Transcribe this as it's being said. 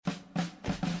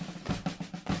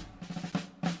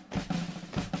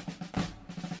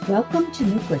Welcome to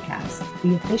NuclearCast,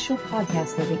 the official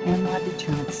podcast of the ANWA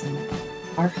Deterrence Center.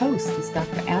 Our host is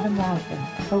Dr. Adam Loudon,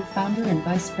 co-founder and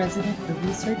vice president for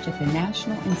research at the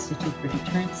National Institute for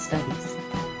Deterrence Studies.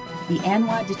 The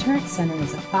ANWA Deterrence Center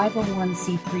is a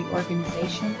 501c3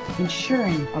 organization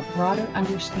ensuring a broader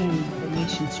understanding of the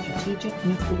nation's strategic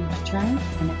nuclear deterrent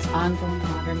and its ongoing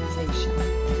modernization.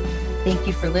 Thank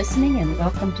you for listening and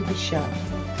welcome to the show.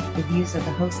 The views of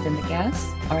the host and the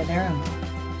guests are their own.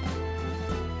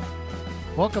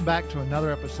 Welcome back to another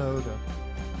episode of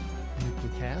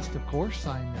NuclearCast. Of course,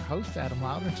 I'm your host, Adam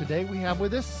Loudon, and today we have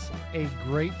with us a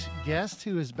great guest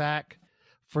who is back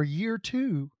for year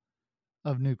 2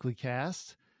 of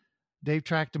NuclearCast. Dave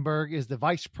Trachtenberg is the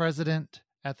vice president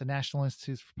at the National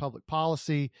Institute for Public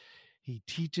Policy. He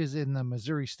teaches in the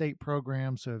Missouri State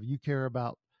program, so if you care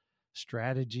about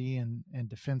strategy and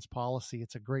defense policy,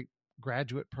 it's a great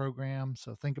graduate program,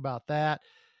 so think about that.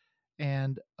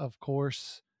 And of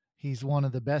course, he's one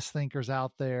of the best thinkers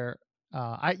out there.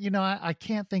 I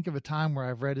can't think of a time where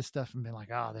I've read his stuff and been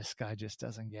like, oh, this guy just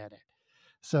doesn't get it.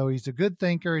 So he's a good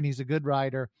thinker and he's a good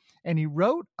writer. And he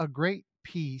wrote a great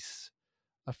piece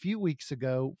a few weeks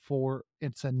ago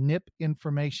it's a NIP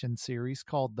information series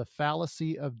called The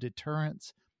Fallacy of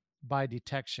Deterrence by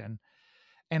Detection.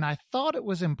 And I thought it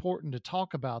was important to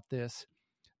talk about this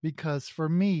because for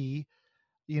me,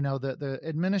 the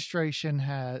administration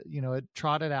had, it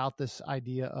trotted out this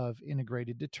idea of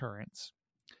integrated deterrence.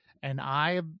 And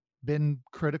I have been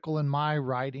critical in my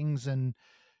writings and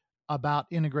about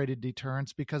integrated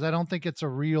deterrence because I don't think it's a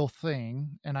real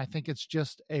thing. And I think it's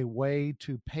just a way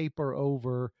to paper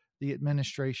over the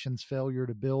administration's failure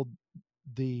to build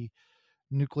the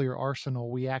nuclear arsenal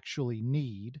we actually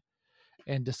need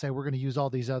and to say we're going to use all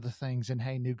these other things and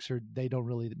hey, they don't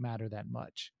really matter that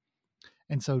much.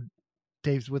 And so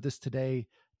Dave's with us today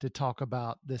to talk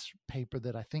about this paper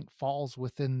that I think falls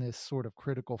within this sort of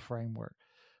critical framework.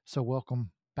 So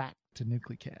welcome back to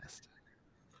NuclearCast.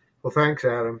 Well, thanks,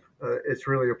 Adam. It's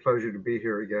really a pleasure to be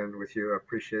here again with you. I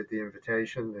appreciate the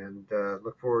invitation and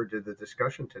look forward to the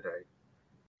discussion today.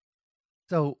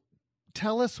 So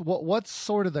tell us what's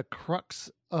sort of the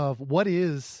crux of what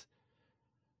is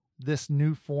this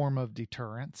new form of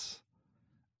deterrence?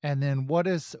 And then what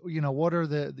are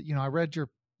I read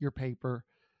your paper.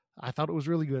 I thought it was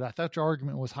really good. I thought your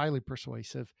argument was highly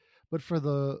persuasive. But for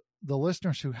the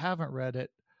listeners who haven't read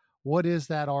it, what is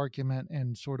that argument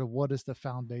and sort of what is the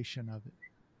foundation of it?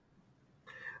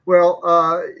 Well,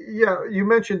 you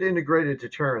mentioned integrated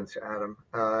deterrence, Adam.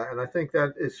 And I think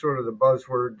that is sort of the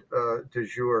buzzword du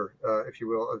jour, if you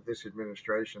will, of this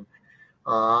administration.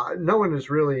 No one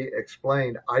has really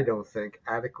explained, I don't think,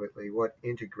 adequately what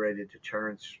integrated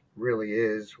deterrence really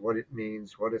is, what it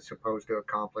means, what it's supposed to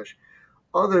accomplish,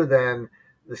 other than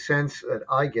the sense that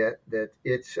I get that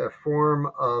it's a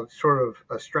form of sort of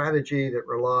a strategy that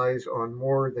relies on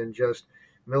more than just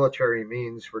military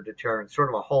means for deterrence, sort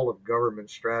of a whole of government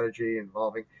strategy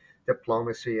involving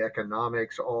diplomacy,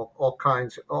 economics, all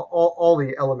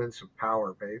the elements of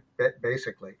power,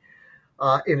 basically.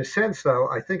 In a sense, though,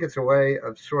 I think it's a way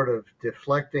of sort of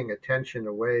deflecting attention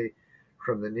away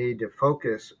from the need to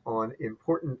focus on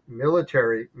important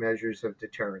military measures of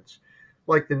deterrence,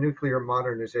 like the nuclear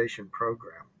modernization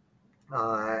program.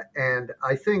 And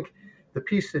I think the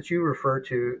piece that you refer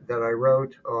to that I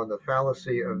wrote on the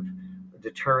fallacy of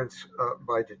deterrence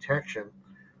by detection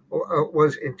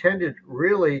was intended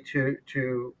really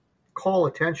to call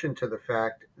attention to the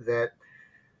fact that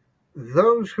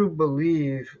those who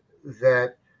believe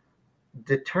that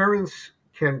deterrence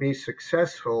can be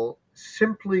successful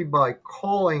simply by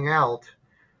calling out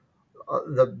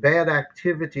the bad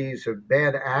activities of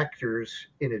bad actors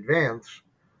in advance,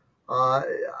 I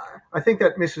think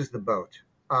that misses the boat.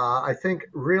 I think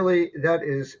really that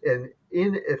is an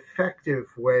ineffective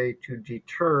way to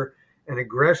deter an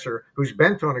aggressor who's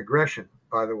bent on aggression,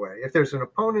 by the way. If there's an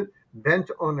opponent bent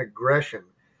on aggression,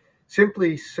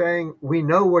 simply saying, we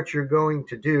know what you're going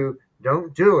to do,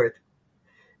 don't do it,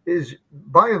 is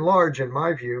by and large, in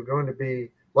my view,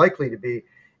 likely to be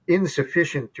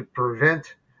insufficient to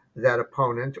prevent that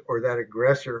opponent or that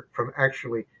aggressor from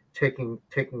actually taking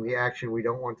the action we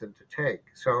don't want them to take.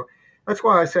 So that's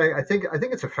why I say I think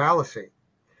it's a fallacy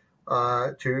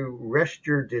to rest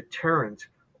your deterrent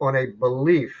on a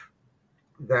belief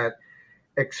that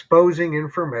exposing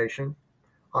information,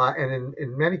 and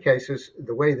in many cases,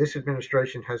 the way this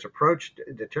administration has approached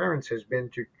deterrence has been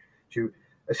to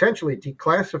essentially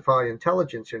declassify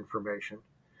intelligence information,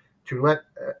 to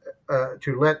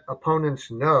let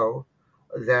opponents know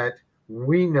that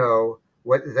we know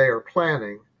what they are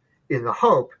planning, in the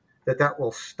hope that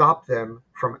will stop them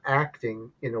from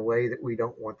acting in a way that we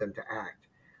don't want them to act.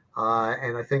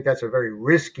 And I think that's a very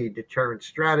risky deterrent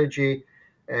strategy,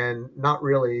 and not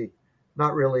really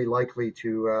likely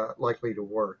to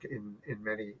work in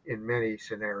many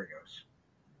scenarios.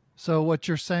 So what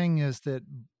you're saying is that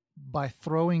by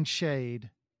throwing shade,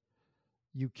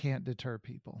 you can't deter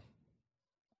people.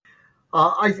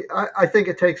 I think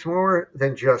it takes more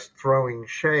than just throwing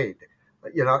shade.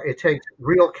 It takes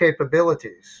real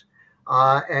capabilities,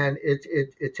 and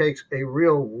it takes a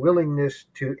real willingness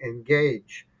to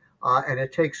engage, and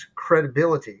it takes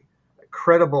credibility,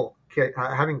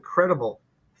 having credible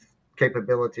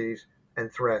capabilities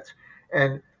and threats.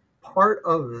 And part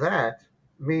of that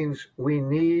means we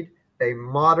need a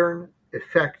modern,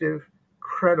 effective,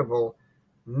 credible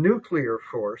nuclear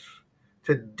force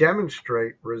to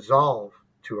demonstrate resolve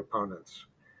to opponents.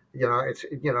 It's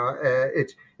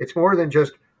more than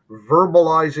just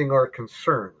verbalizing our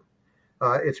concern.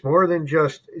 It's more than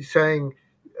just saying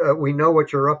we know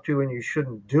what you're up to and you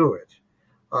shouldn't do it.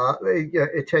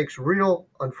 It takes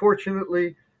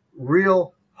unfortunately,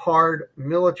 real hard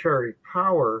military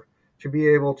power to be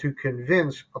able to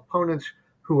convince opponents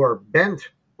who are bent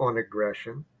on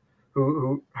aggression,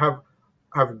 who have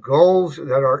goals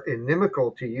that are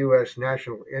inimical to U.S.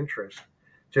 national interest,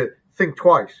 to think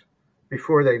twice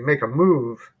before they make a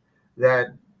move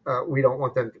that we don't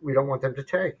want them to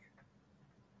take.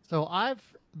 So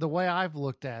the way I've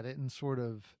looked at it and sort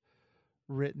of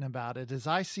written about it is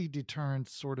I see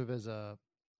deterrence sort of as a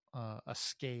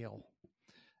scale.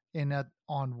 And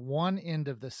on one end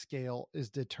of the scale is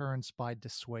deterrence by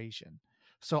dissuasion.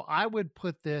 So I would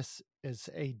put this as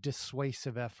a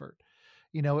dissuasive effort.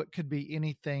 It could be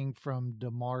anything from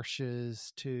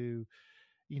demarches to,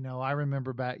 I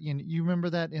remember back, you remember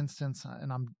that instance,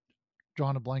 and I'm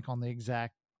drawing a blank on the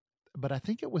exact, but I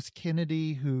think it was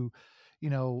Kennedy who,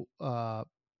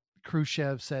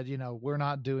 Khrushchev said, we're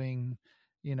not doing,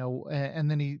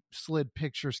 and then Kennedy slid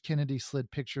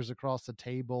pictures across the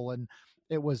table, and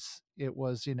it was,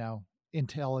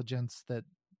 intelligence that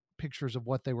pictures of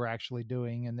what they were actually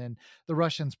doing. And then the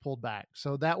Russians pulled back.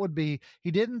 So that would be, he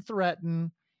didn't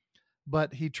threaten,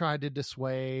 but he tried to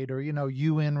dissuade, or,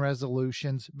 UN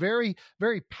resolutions, very,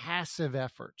 very passive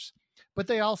efforts, but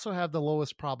they also have the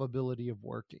lowest probability of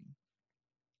working.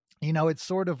 It's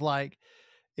sort of like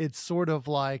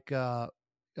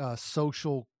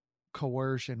social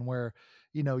coercion where,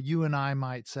 you and I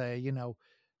might say,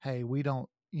 hey, we don't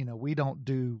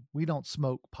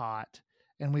smoke pot.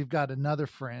 And we've got another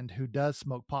friend who does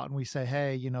smoke pot. And we say,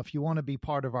 hey, if you want to be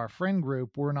part of our friend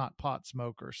group, we're not pot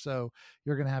smokers. So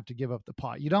you're going to have to give up the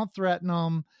pot. You don't threaten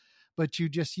them, but you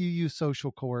use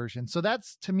social coercion. So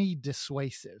that's, to me,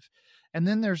 dissuasive. And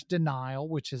then there's denial,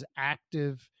 which is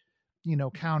active,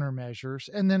 countermeasures.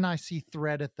 And then I see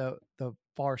threat at the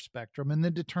far spectrum, and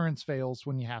then deterrence fails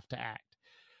when you have to act.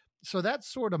 So that's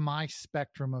sort of my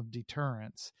spectrum of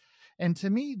deterrence. And to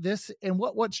me,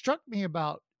 what struck me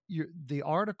about the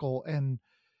article and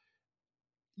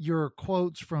your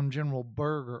quotes from General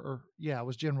Berger, it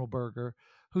was General Berger,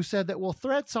 who said that, well,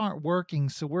 threats aren't working,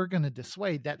 so we're going to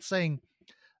dissuade. That's saying,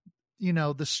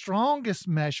 the strongest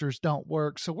measures don't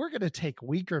work, so we're going to take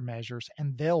weaker measures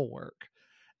and they'll work.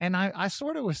 And I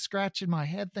sort of was scratching my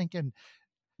head thinking,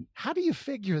 how do you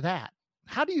figure that?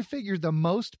 How do you figure the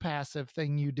most passive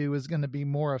thing you do is going to be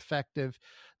more effective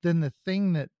than the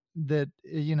thing that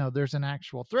there's an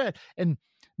actual threat? And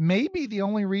maybe the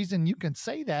only reason you can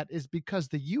say that is because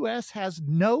the U.S. has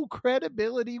no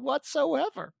credibility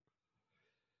whatsoever.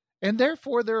 And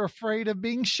therefore they're afraid of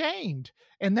being shamed.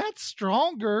 And that's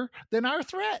stronger than our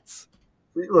threats.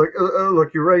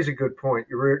 Look, you raise a good point.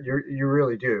 You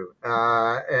really do,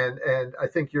 and I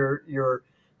think your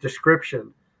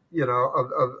description,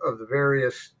 of the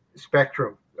various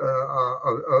spectrum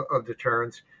of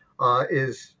deterrence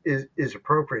is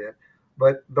appropriate.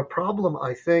 But the problem,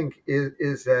 I think,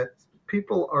 is that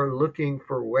people are looking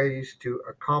for ways to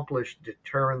accomplish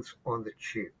deterrence on the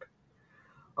cheap.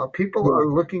 People are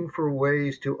looking for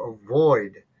ways to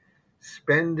avoid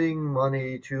spending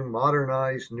money to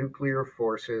modernize nuclear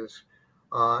forces.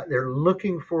 They're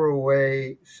looking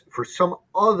for some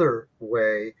other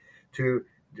way to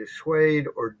dissuade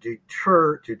or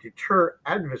deter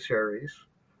adversaries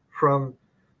from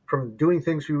doing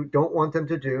things we don't want them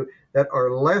to do, that are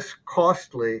less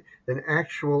costly than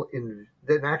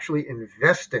actually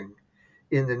investing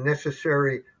in the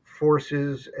necessary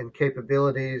forces and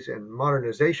capabilities and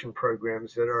modernization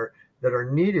programs that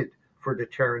are needed for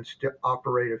deterrence to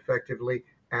operate effectively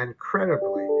and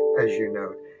credibly, as you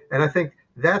note. And I think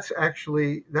that's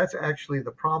actually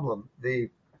the problem.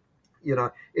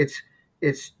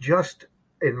 It's just,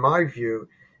 in my view,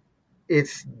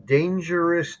 it's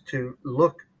dangerous to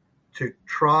look to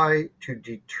try to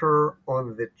deter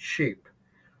on the cheap.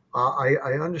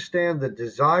 I understand the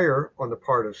desire on the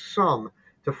part of some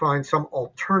to find some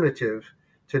alternative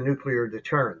to nuclear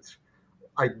deterrence.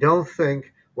 I don't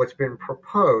think what's been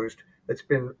proposed, that's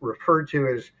been referred to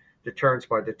as deterrence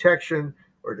by detection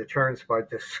or deterrence by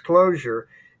disclosure,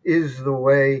 is the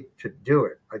way to do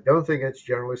it. I don't think it's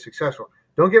generally successful.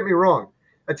 Don't get me wrong.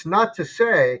 That's not to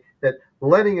say that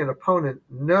letting an opponent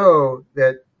know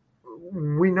that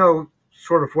we know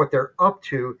sort of what they're up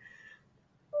to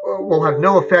will have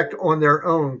no effect on their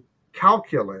own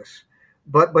calculus.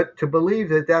 But to believe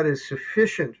that that is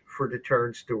sufficient for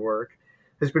deterrence to work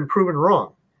has been proven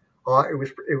wrong.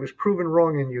 It was proven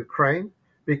wrong in Ukraine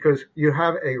because you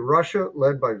have a Russia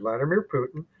led by Vladimir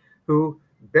Putin, who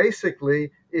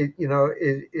basically,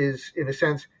 is in a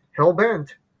sense hell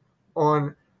bent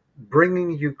on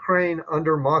bringing Ukraine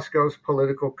under Moscow's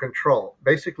political control,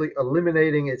 basically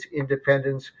eliminating its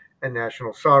independence and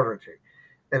national sovereignty.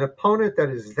 An opponent that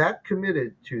is that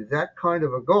committed to that kind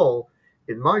of a goal,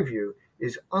 in my view,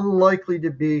 is unlikely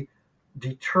to be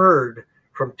deterred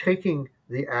from taking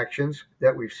the actions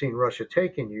that we've seen Russia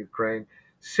take in Ukraine,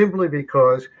 simply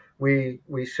because we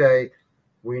say,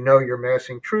 we know you're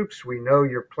massing troops, we know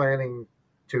you're planning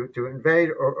to invade,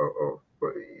 or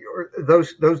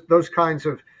those kinds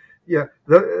of,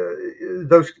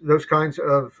 those kinds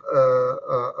of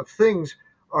things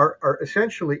are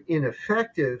essentially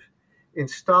ineffective in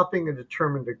stopping a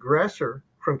determined aggressor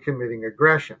from committing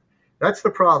aggression. That's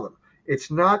the problem.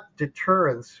 It's not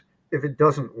deterrence if it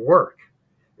doesn't work.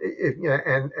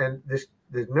 And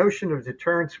the notion of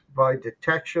deterrence by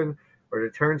detection or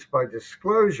deterrence by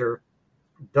disclosure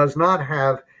does not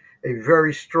have a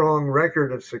very strong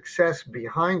record of success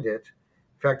behind it.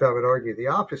 In fact, I would argue the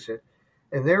opposite.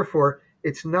 And therefore,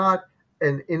 it's not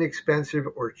an inexpensive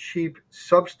or cheap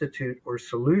substitute or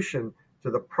solution to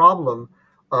the problem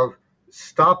of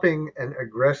stopping an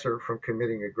aggressor from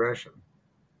committing aggression.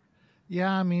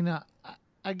 Yeah, I mean,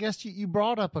 I guess you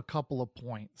brought up a couple of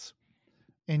points,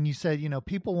 and you said,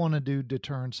 people want to do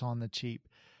deterrence on the cheap.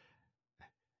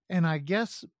 And I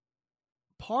guess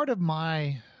part of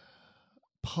my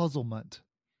puzzlement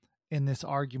in this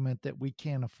argument that we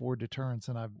can't afford deterrence,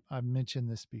 and I've mentioned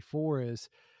this before, is,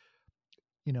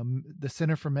 the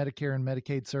Center for Medicare and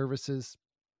Medicaid Services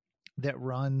that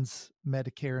runs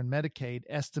Medicare and Medicaid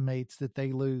estimates that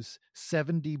they lose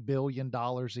 $70 billion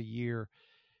a year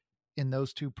in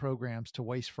those two programs to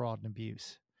waste, fraud, and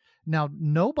abuse. Now,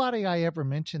 nobody I ever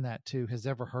mentioned that to has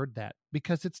ever heard that,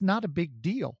 because it's not a big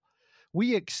deal.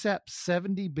 We accept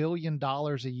 $70 billion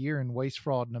a year in waste,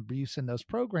 fraud, and abuse in those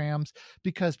programs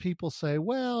because people say,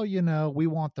 well, we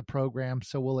want the program,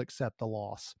 so we'll accept the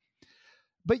loss.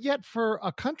 But yet, for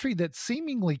a country that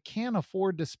seemingly can't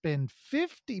afford to spend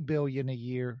 $50 billion a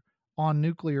year on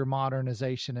nuclear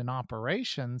modernization and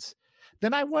operations,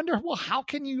 then I wonder, well, how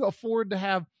can you afford to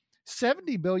have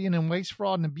 $70 billion in waste,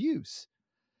 fraud, and abuse?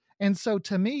 And so,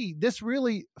 to me, this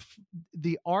really,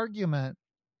 the argument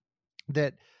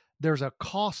that there's a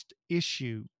cost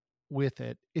issue with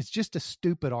it is just a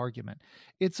stupid argument.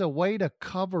 It's a way to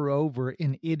cover over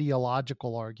an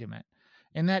ideological argument.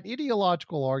 And that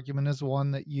ideological argument is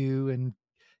one that you and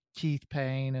Keith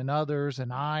Payne and others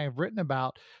and I have written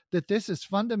about, that this is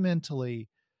fundamentally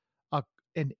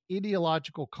an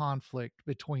ideological conflict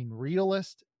between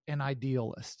realist and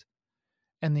idealist.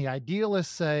 And the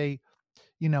idealists say,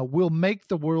 we'll make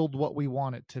the world what we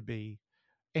want it to be,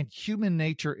 and human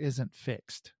nature isn't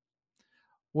fixed.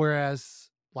 Whereas,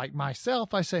 like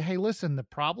myself, I say, hey, listen, the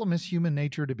problem is human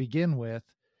nature to begin with.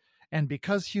 And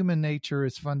because human nature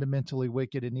is fundamentally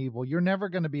wicked and evil, you're never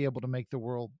going to be able to make the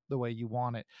world the way you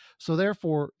want it. So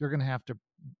therefore, you're going to have to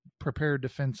prepare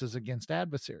defenses against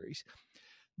adversaries.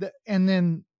 And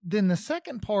then the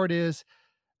second part is,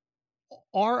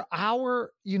 are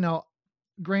our,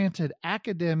 granted,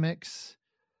 academics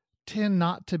tend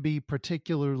not to be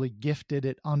particularly gifted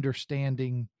at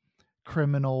understanding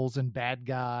criminals and bad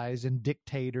guys and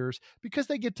dictators, because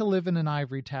they get to live in an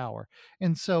ivory tower.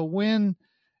 And so when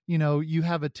you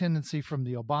have a tendency from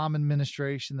the Obama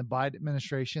administration, the Biden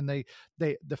administration,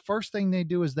 the first thing they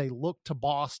do is they look to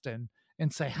Boston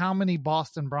and say, how many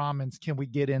Boston Brahmins can we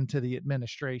get into the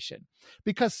administration?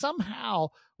 Because somehow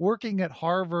working at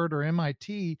Harvard or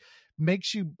MIT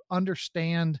makes you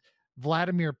understand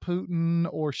Vladimir Putin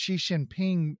or Xi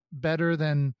Jinping better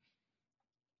than,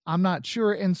 I'm not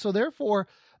sure. And so therefore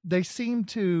they seem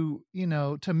to,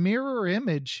 to mirror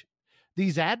image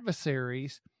these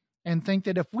adversaries and think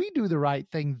that if we do the right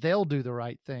thing, they'll do the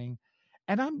right thing.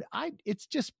 And it's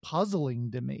just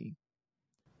puzzling to me.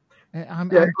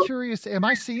 I'm curious, am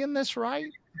I seeing this right?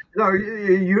 No,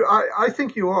 I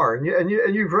think you are, and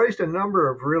you've raised a number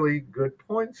of really good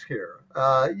points here.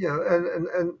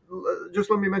 And just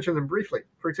let me mention them briefly.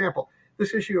 For example,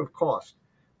 this issue of cost.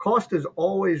 Cost is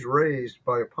always raised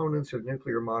by opponents of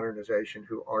nuclear modernization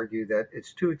who argue that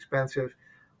it's too expensive,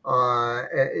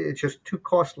 it's just too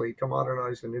costly to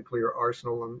modernize the nuclear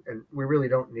arsenal, and we really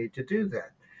don't need to do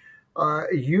that.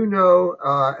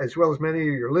 As well as many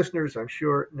of your listeners, I'm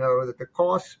sure, know that the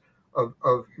costs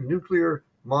of nuclear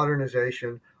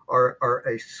modernization are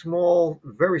a small,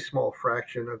 very small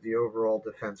fraction of the overall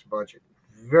defense budget.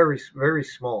 Very, very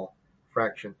small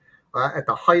fraction. At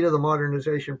the height of the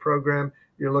modernization program,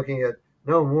 you're looking at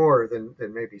no more than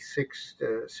maybe 6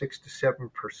 to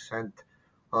 7%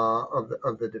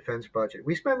 of the defense budget.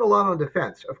 We spend a lot on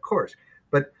defense, of course,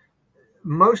 but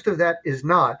most of that is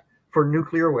not for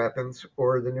nuclear weapons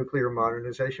or the nuclear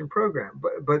modernization program.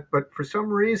 But for some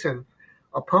reason,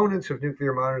 opponents of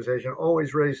nuclear modernization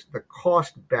always raise the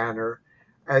cost banner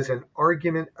as an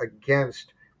argument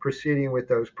against proceeding with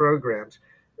those programs.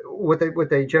 What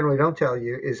they generally don't tell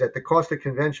you is that the cost of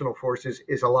conventional forces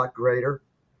is a lot greater,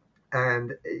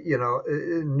 and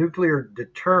nuclear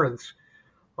deterrence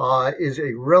is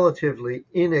a relatively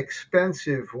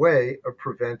inexpensive way of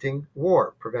preventing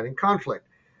war, preventing conflict.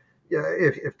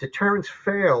 If deterrence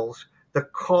fails, the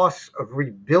costs of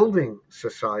rebuilding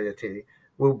society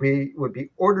would be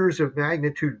orders of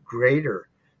magnitude greater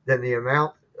than the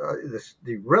amount,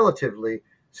 the relatively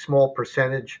small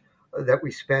percentage that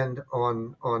we spend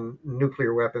on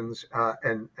nuclear weapons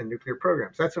and nuclear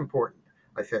programs. That's important,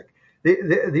 I think.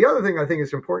 The other thing I think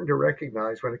is important to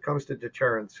recognize when it comes to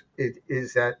deterrence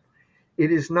is that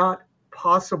it is not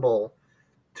possible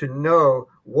to know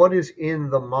what is in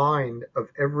the mind of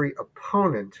every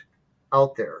opponent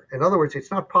out there. In other words, it's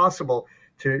not possible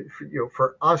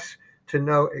for us to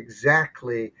know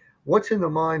exactly what's in the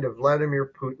mind of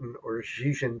Vladimir Putin or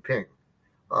Xi Jinping.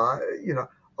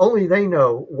 Only they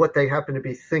know what they happen to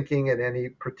be thinking at any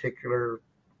particular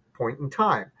point in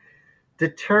time.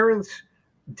 Deterrence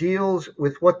deals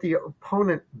with what the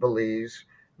opponent believes,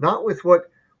 not with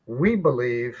what we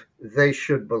believe they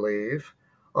should believe,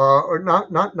 or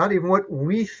not even what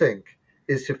we think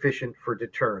is sufficient for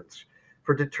deterrence.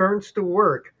 For deterrence to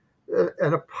work,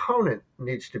 an opponent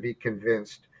needs to be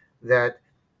convinced that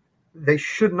they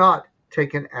should not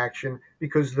take an action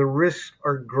because the risks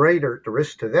are greater, the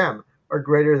risks to them are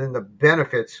greater than the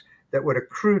benefits that would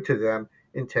accrue to them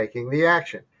in taking the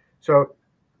action. So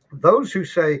those who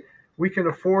say we can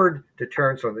afford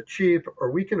deterrence on the cheap,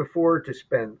 or we can afford to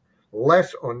spend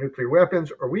less on nuclear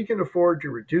weapons, or we can afford to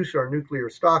reduce our nuclear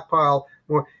stockpile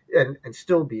more and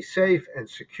still be safe and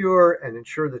secure and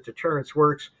ensure that deterrence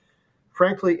works,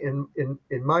 frankly, in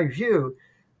my view,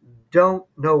 don't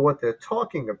know what they're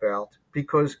talking about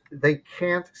because they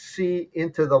can't see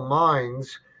into the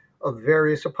minds of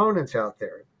various opponents out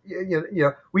there.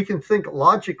 We can think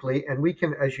logically, and we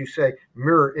can, as you say,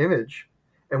 mirror image,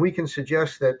 and we can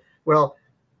suggest that, well,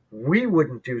 we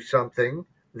wouldn't do something,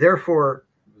 therefore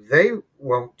they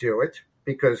won't do it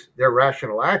because they're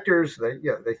rational actors.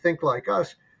 They think like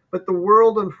us, but the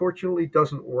world unfortunately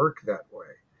doesn't work that way.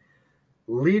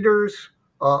 Leaders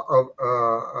of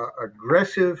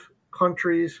aggressive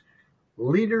countries,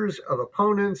 leaders of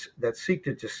opponents that seek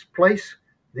to displace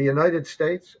the United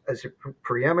States as a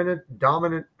preeminent,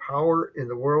 dominant power in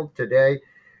the world today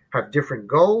have different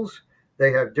goals.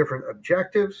 They have different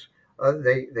objectives.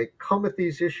 They come at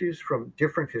these issues from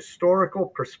different historical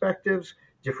perspectives,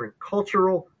 different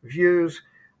cultural views.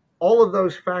 All of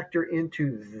those factor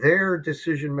into their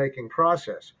decision-making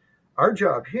process. Our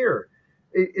job here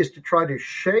is to try to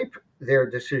shape their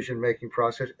decision-making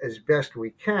process as best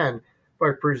we can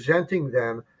by presenting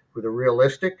them with a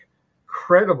realistic,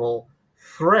 credible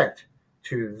threat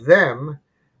to them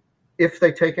if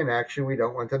they take an action we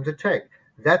don't want them to take.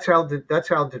 That's how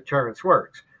deterrence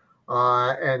works.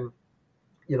 I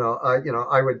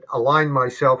would align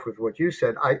myself with what you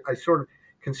said. I sort of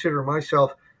consider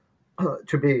myself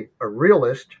to be a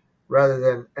realist rather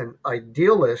than an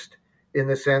idealist, in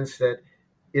the sense that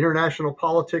international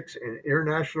politics and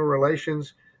international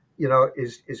relations,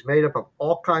 is made up of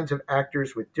all kinds of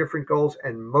actors with different goals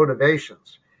and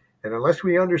motivations. And unless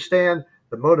we understand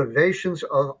the motivations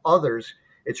of others,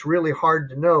 it's really hard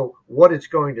to know what it's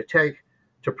going to take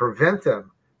to prevent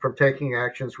them from taking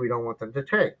actions we don't want them to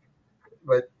take.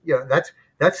 But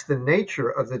that's the nature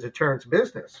of the deterrence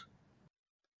business.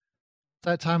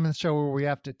 That time in the show where we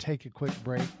have to take a quick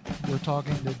break. We're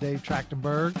talking to Dave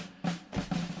Trachtenberg,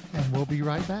 and we'll be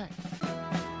right back.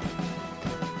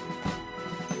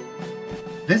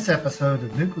 This episode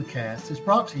of NucleCast is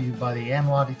brought to you by the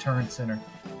AMLA Deterrence Center.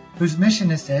 whose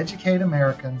mission is to educate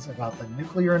Americans about the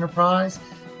nuclear enterprise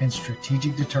and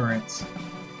strategic deterrence.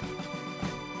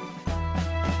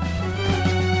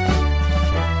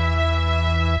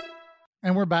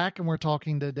 And we're back and we're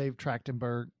talking to Dave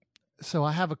Trachtenberg. So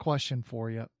I have a question for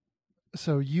you.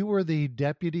 So you were the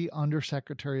Deputy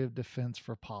Undersecretary of Defense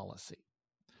for Policy.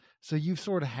 So you've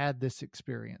sort of had this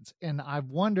experience. And I've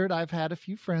wondered, I've had a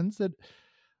few friends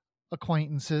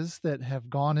acquaintances that have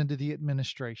gone into the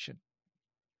administration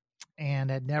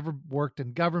and had never worked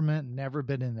in government, never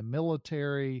been in the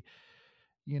military,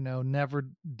 never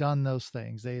done those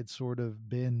things. They had sort of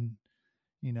been,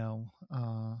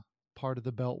 part of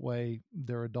the Beltway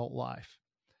their adult life.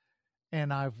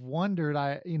 And I've wondered,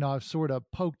 I've sort of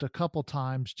poked a couple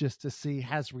times just to see,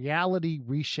 has reality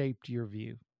reshaped your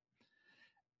view?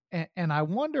 And I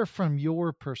wonder from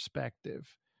your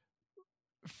perspective,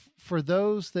 for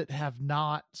those that have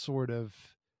not sort of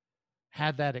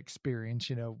had that experience,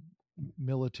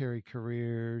 military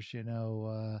careers,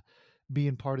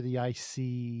 being part of the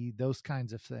IC, those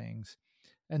kinds of things,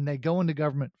 and they go into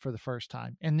government for the first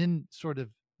time, and then sort of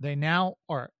they now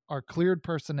are cleared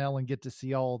personnel and get to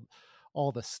see all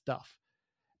the stuff.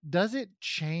 Does it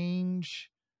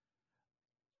change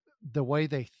the way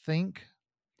they think?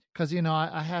 Because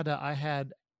I had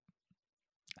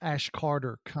Ash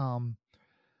Carter come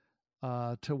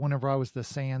to whenever I was the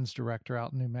Sands director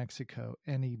out in New Mexico,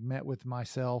 and he met with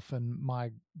myself and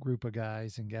my group of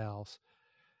guys and gals,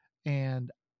 and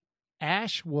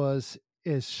Ash was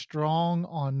as strong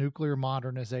on nuclear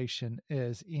modernization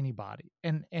as anybody.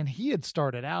 And he had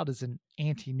started out as an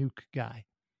anti-nuke guy.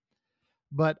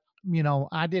 But,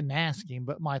 I didn't ask him,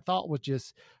 but my thought was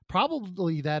just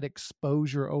probably that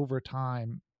exposure over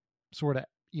time sort of,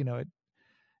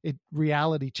 it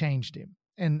reality changed him.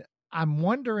 And I'm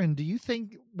wondering, do you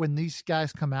think when these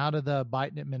guys come out of the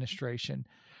Biden administration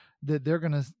that they're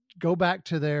going to go back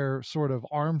to their sort of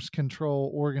arms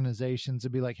control organizations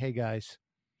and be like, hey guys,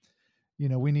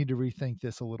 we need to rethink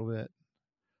this a little bit?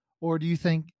 Or do you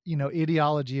think,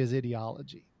 ideology is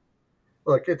ideology?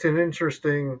 Look, it's an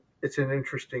interesting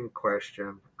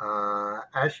question.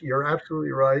 Ash, you're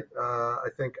absolutely right. I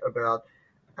think about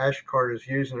Ash Carter's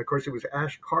views. And of course, it was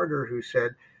Ash Carter who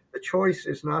said the choice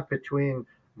is not between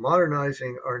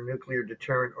modernizing our nuclear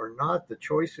deterrent or not. The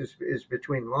choice is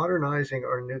between modernizing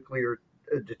our nuclear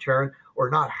deterrent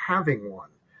or not having one.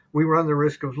 We run the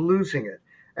risk of losing it.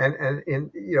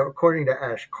 And according to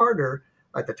Ash Carter,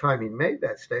 at the time he made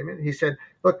that statement, he said,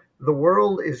 look, the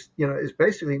world is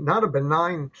basically not a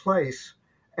benign place,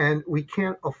 and we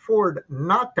can't afford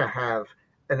not to have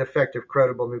an effective,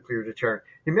 credible nuclear deterrent.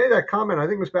 He made that comment, I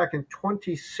think it was back in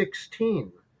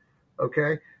 2016.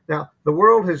 Okay. Now, the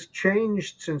world has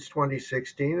changed since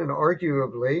 2016, and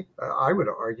arguably, I would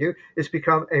argue, it's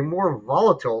become a more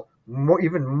volatile,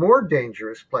 even more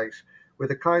dangerous place with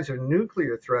the kinds of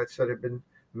nuclear threats that have been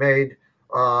made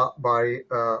by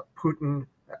Putin,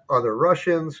 other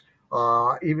Russians,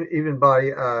 even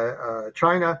by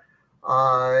China.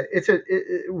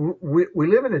 We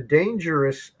live in a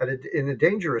dangerous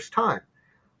time,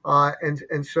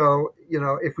 and so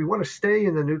if we want to stay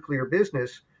in the nuclear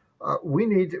business, we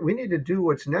need to do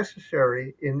what's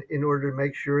necessary in order to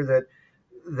make sure that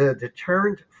the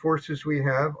deterrent forces we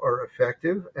have are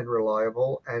effective and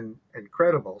reliable and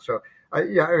credible. So I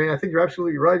think you're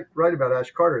absolutely right about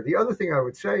Ash Carter. The other thing I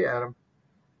would say, Adam,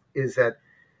 is that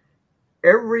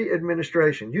every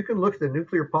administration, you can look at the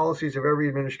nuclear policies of every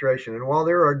administration, and while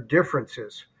there are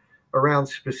differences around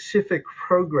specific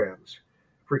programs,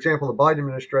 for example, the Biden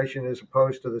administration is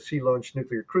opposed to the Sea-launched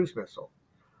nuclear cruise missile.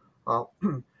 The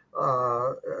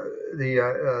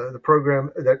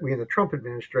program that we in the Trump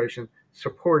administration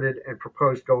supported and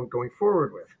proposed going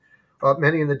forward with.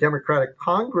 Many in the Democratic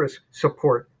Congress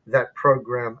support that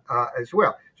program as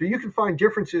well. So you can find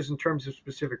differences in terms of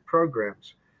specific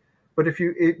programs. But if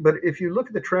you look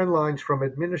at the trend lines from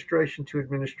administration to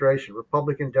administration,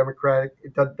 Republican, Democratic,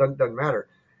 it doesn't matter.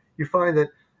 You find that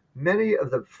many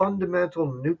of the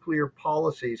fundamental nuclear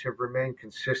policies have remained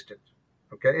consistent.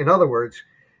 Okay, in other words,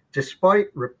 despite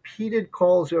repeated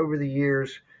calls over the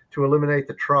years to eliminate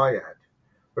the triad,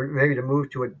 or maybe to move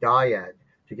to a dyad,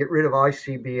 to get rid of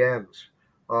ICBMs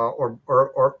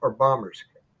or bombers,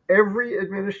 every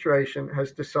administration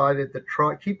has decided that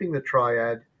keeping the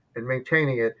triad and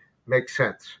maintaining it makes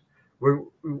sense.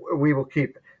 We will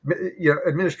keep it.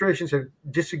 Administrations have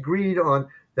disagreed on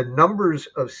the numbers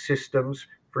of systems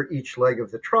for each leg of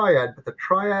the triad, but the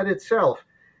triad itself,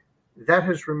 that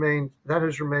has remained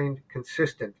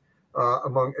consistent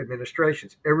among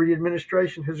administrations. Every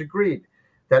administration has agreed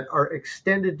that our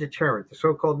extended deterrent, the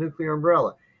so-called nuclear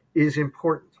umbrella, is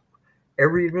important.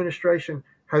 Every administration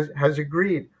has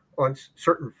agreed on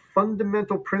certain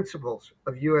fundamental principles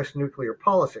of U.S. nuclear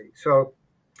policy. So,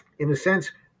 in a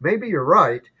sense, maybe you're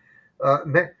right.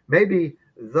 Maybe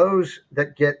those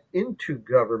that get into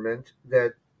government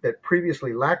that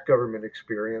previously lacked government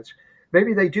experience,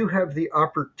 maybe they do have the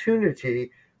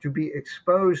opportunity to be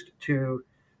exposed to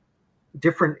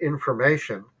different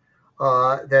information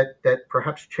that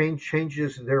perhaps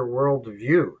changes their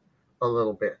worldview a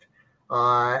little bit.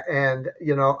 And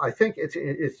I think it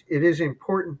is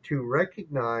important to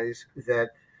recognize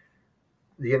that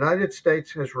the United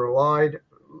States has relied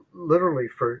literally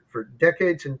for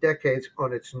decades and decades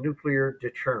on its nuclear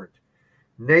deterrent.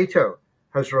 NATO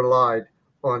has relied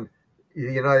on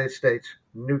the United States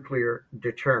nuclear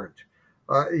deterrent.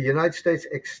 The United States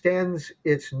extends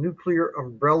its nuclear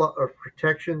umbrella of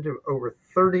protection to over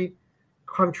 30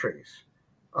 countries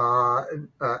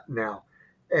now.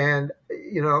 And,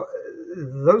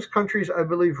 those countries, I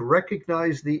believe,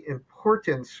 recognize the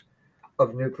importance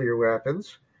of nuclear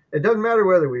weapons. It doesn't matter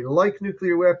whether we like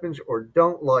nuclear weapons or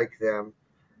don't like them.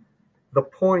 The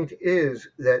point is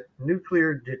that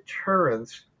nuclear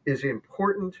deterrence is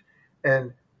important,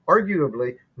 and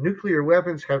arguably, nuclear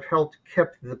weapons have helped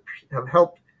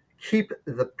keep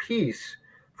the peace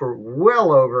for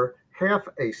well over half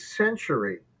a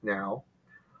century now.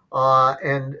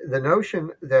 And the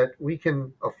notion that we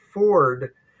can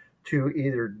afford to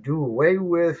either do away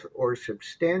with or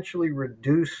substantially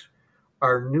reduce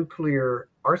our nuclear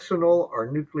arsenal, our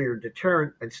nuclear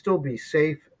deterrent, and still be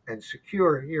safe and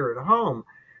secure here at home,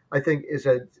 I think is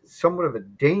somewhat of a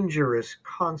dangerous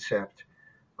concept,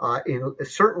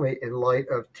 certainly in light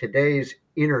of today's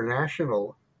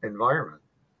international environment.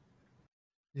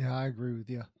 Yeah, I agree with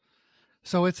you.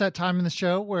 So it's that time in the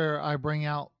show where I bring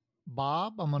out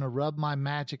Bob. I'm going to rub my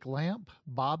magic lamp.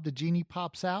 Bob the genie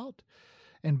pops out,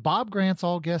 and Bob grants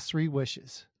all guests 3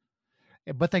 wishes.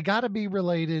 But they got to be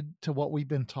related to what we've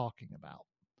been talking about.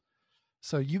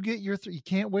 So you get your you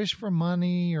can't wish for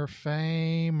money or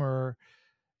fame or,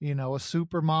 a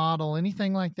supermodel,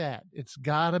 anything like that. It's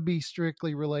got to be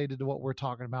strictly related to what we're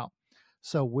talking about.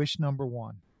 So wish number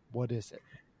 1, what is it?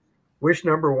 Wish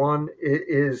number 1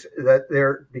 is that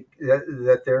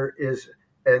there is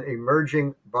an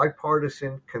emerging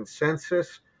bipartisan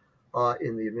consensus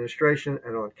in the administration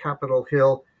and on Capitol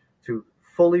Hill to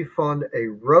fully fund a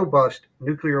robust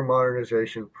nuclear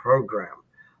modernization program.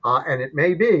 And it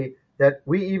may be that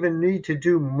we even need to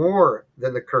do more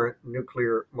than the current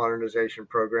nuclear modernization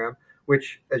program,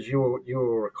 which, as you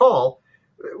will recall,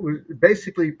 was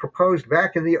basically proposed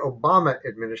back in the Obama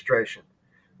administration,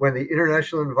 when the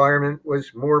international environment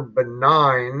was more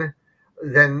benign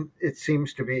than it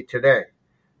seems to be today.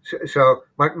 So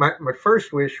my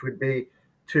first wish would be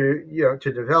to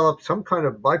develop some kind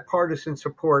of bipartisan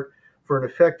support for an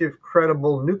effective,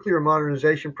 credible nuclear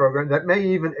modernization program that may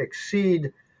even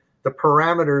exceed the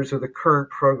parameters of the current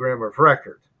program of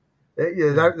record.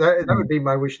 That would be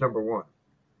my wish number 1.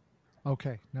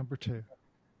 Okay, number 2.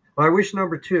 My wish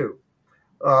number 2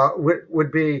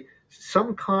 would be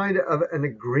some kind of an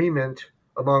agreement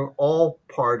among all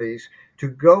parties to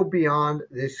go beyond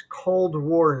this Cold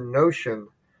War notion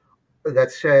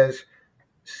that says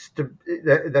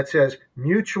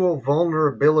mutual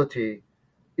vulnerability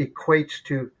equates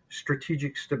to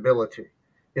strategic stability.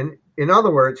 In other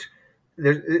words,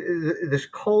 there's this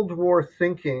Cold War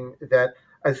thinking that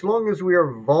as long as we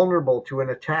are vulnerable to an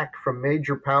attack from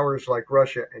major powers like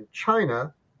Russia and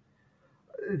China,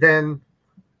 then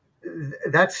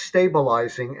that's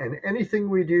stabilizing, and anything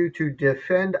we do to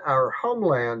defend our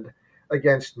homeland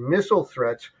against missile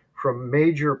threats from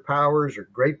major powers or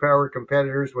great power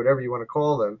competitors, whatever you want to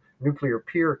call them, nuclear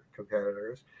peer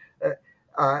competitors,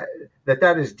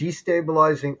 that is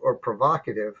destabilizing or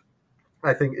provocative,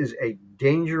 I think is a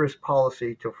dangerous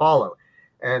policy to follow.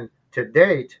 And to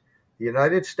date, the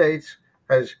United States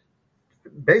has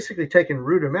basically taken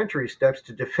rudimentary steps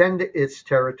to defend its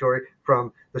territory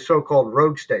from the so-called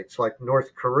rogue states like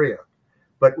North Korea.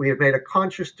 But we have made a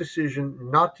conscious decision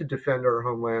not to defend our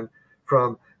homeland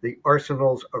from the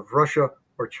arsenals of Russia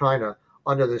or China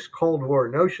under this Cold War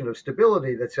notion of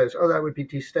stability that says, oh, that would be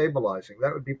destabilizing.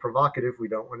 That would be provocative. We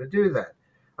don't want to do that.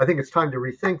 I think it's time to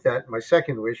rethink that. My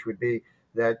second wish would be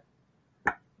that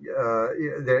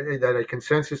that a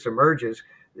consensus emerges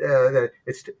that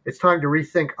it's time to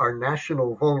rethink our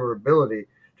national vulnerability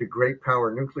to great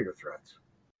power nuclear threats.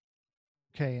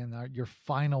 Okay, and your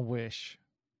final wish?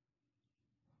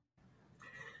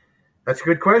 That's a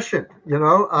good question.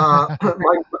 I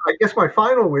guess my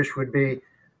final wish would be,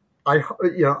 I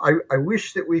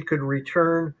wish that we could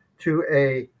return to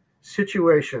a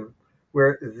situation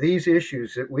where these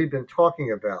issues that we've been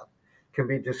talking about can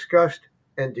be discussed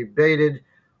and debated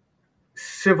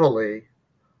civilly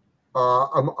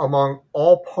among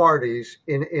all parties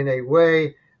in a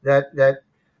way that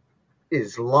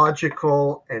is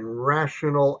logical and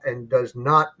rational and does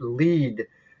not lead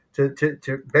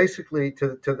to basically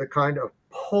to the kind of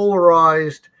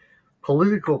polarized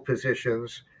political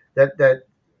positions that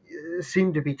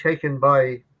seem to be taken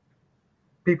by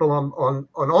people on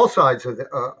all sides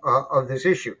of this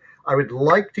issue. I would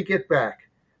like to get back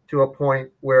to a point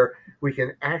where we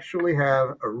can actually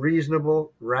have a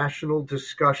reasonable, rational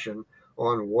discussion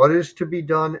on what is to be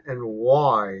done and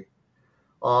why,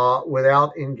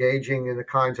 without engaging in the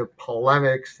kinds of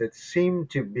polemics that seem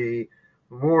to be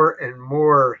more and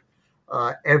more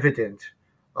evident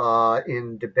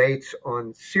in debates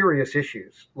on serious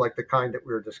issues like the kind that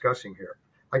we're discussing here.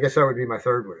 I guess that would be my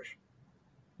third wish.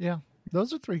 Yeah,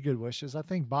 those are three good wishes. I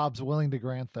think Bob's willing to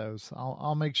grant those.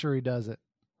 I'll make sure he does it.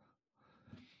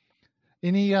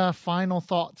 Any final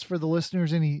thoughts for the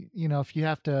listeners? Any, if you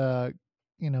have to,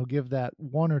 give that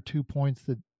 1 or 2 points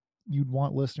that you'd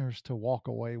want listeners to walk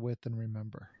away with and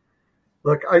remember?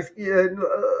 Look,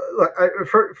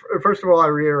 first of all, I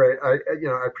reiterate,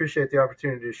 I appreciate the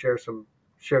opportunity to share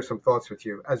some thoughts with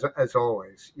you as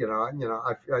always.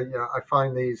 I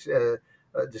find these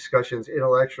discussions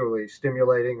intellectually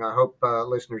stimulating. I hope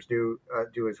listeners do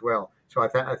as well. So I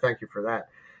thank you for that.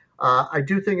 I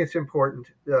do think it's important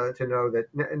to know that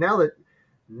now that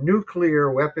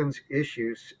nuclear weapons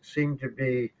issues seem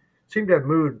to have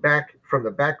moved back from the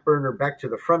back burner back to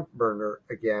the front burner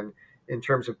again in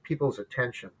terms of people's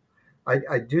attention.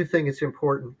 I do think it's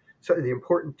important. So the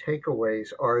important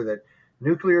takeaways are that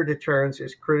nuclear deterrence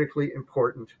is critically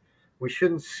important. We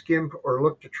shouldn't skimp or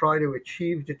look to try to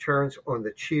achieve deterrence on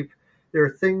the cheap. There are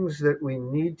things that we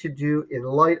need to do in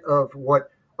light of what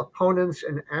opponents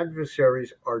and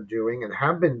adversaries are doing and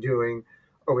have been doing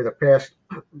over the past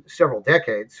several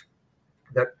decades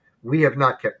that we have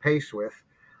not kept pace with.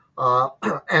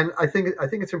 And I think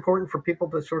it's important for people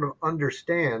to sort of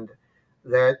understand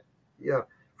that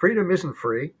freedom isn't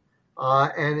free,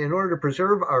 and in order to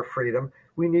preserve our freedom,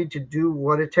 we need to do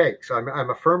what it takes. I'm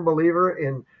a firm believer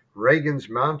in Reagan's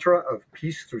mantra of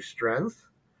peace through strength.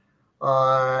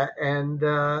 Much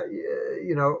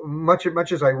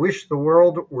as I wish the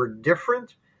world were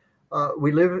different,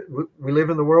 we live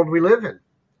in the world we live in,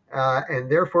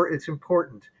 and therefore it's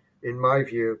important, in my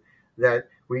view, that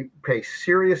we pay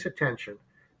serious attention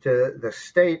to the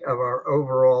state of our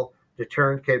overall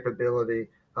deterrent capability,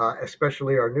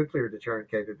 especially our nuclear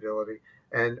deterrent capability,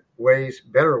 and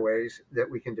better ways that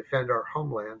we can defend our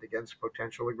homeland against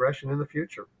potential aggression in the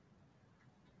future.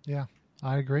 Yeah,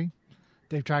 I agree.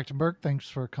 Dave Trachtenberg, thanks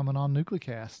for coming on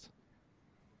NucleCast.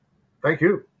 Thank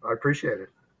you. I appreciate it.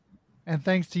 And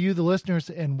thanks to you, the listeners,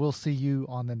 and we'll see you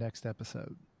on the next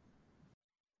episode.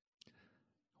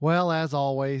 Well, as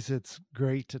always, it's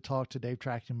great to talk to Dave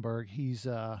Trachtenberg. He's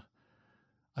a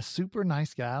super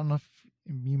nice guy. I don't know if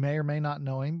you may or may not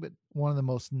know him, but one of the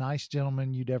most nice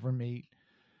gentlemen you'd ever meet.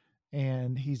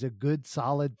 And he's a good,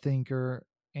 solid thinker.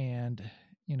 And,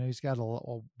 he's got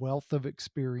a wealth of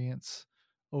experience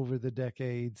over the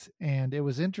decades. And it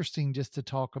was interesting just to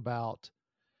talk about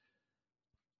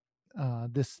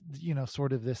this,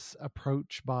 sort of this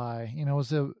approach by, it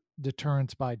was a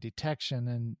deterrence by detection.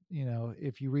 And,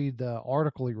 if you read the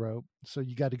article he wrote, so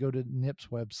you got to go to NIP's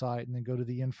website and then go to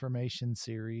the information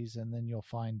series, and then you'll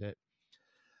find it.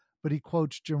 But he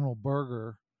quotes General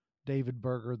Berger, David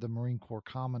Berger, the Marine Corps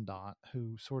commandant,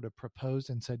 who sort of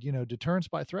proposed and said, deterrence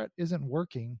by threat isn't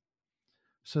working.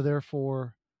 So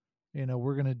therefore,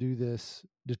 we're going to do this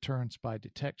deterrence by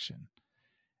detection.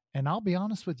 And I'll be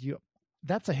honest with you,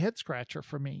 that's a head scratcher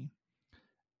for me,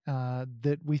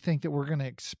 that we think that we're going to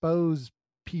expose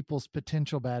people's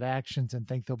potential bad actions and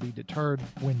think they'll be deterred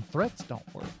when threats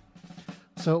don't work.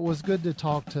 So it was good to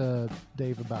talk to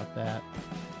Dave about that.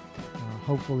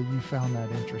 Hopefully you found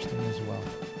that interesting as well.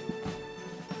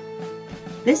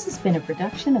 This has been a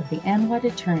production of the ANWA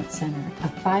Deterrence Center, a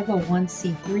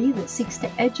 501c3 that seeks to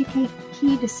educate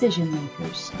key decision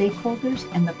makers, stakeholders,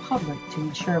 and the public to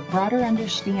ensure a broader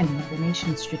understanding of the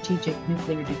nation's strategic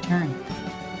nuclear deterrent.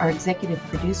 Our executive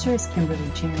producer is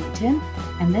Kimberly Charrington,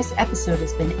 and this episode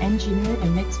has been engineered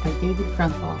and mixed by David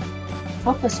Crumpall.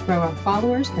 Help us grow our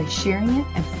followers by sharing it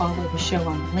and follow the show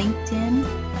on LinkedIn,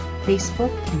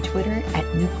 Facebook, and Twitter at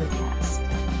NucleCast.